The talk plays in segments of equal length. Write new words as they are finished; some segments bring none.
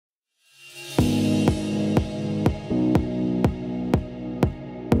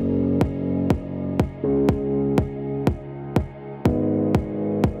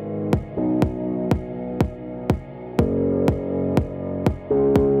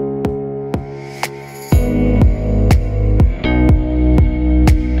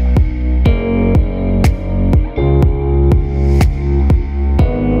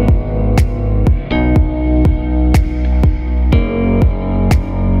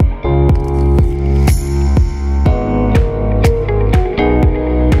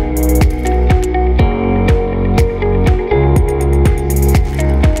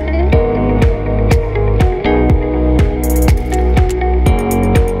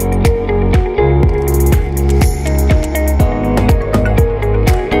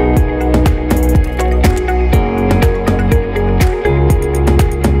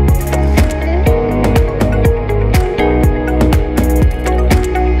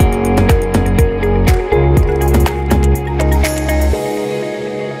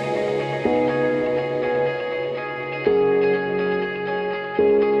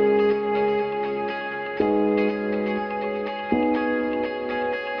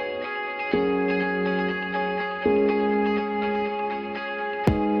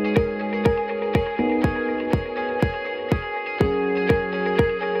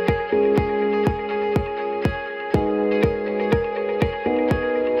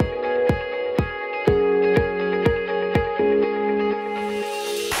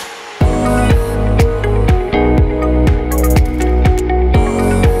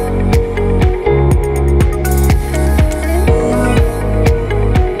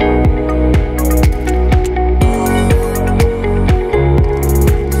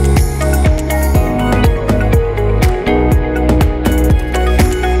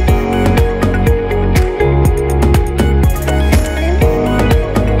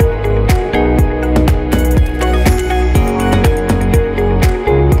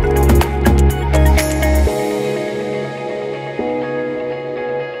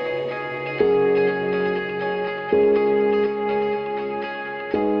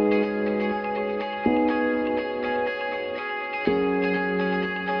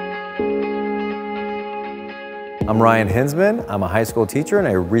I'm Ryan Hinsman. I'm a high school teacher and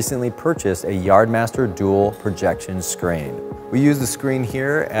I recently purchased a Yardmaster Dual projection screen. We use the screen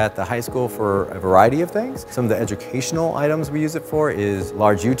here at the high school for a variety of things. Some of the educational items we use it for is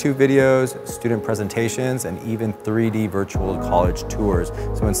large YouTube videos, student presentations, and even 3D virtual college tours.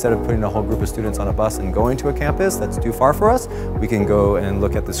 So instead of putting a whole group of students on a bus and going to a campus that's too far for us, we can go and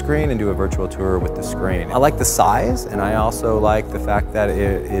look at the screen and do a virtual tour with the screen. I like the size, and I also like the fact that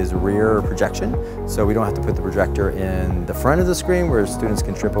it is rear projection, so we don't have to put the projector in the front of the screen where students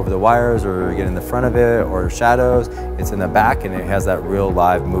can trip over the wires or get in the front of it or shadows. It's in the back and it has that real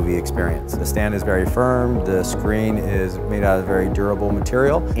live movie experience. The stand is very firm, the screen is made out of very durable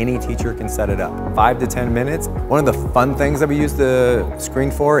material. Any teacher can set it up. 5 to 10 minutes. One of the fun things that we use the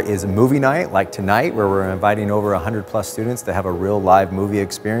screen for is movie night, like tonight, where we're inviting over 100+ students to have a real live movie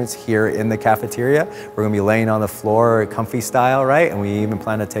experience here in the cafeteria. We're gonna be laying on the floor, comfy style, right? And we even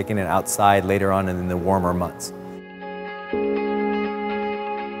plan on taking it outside later on in the warmer months.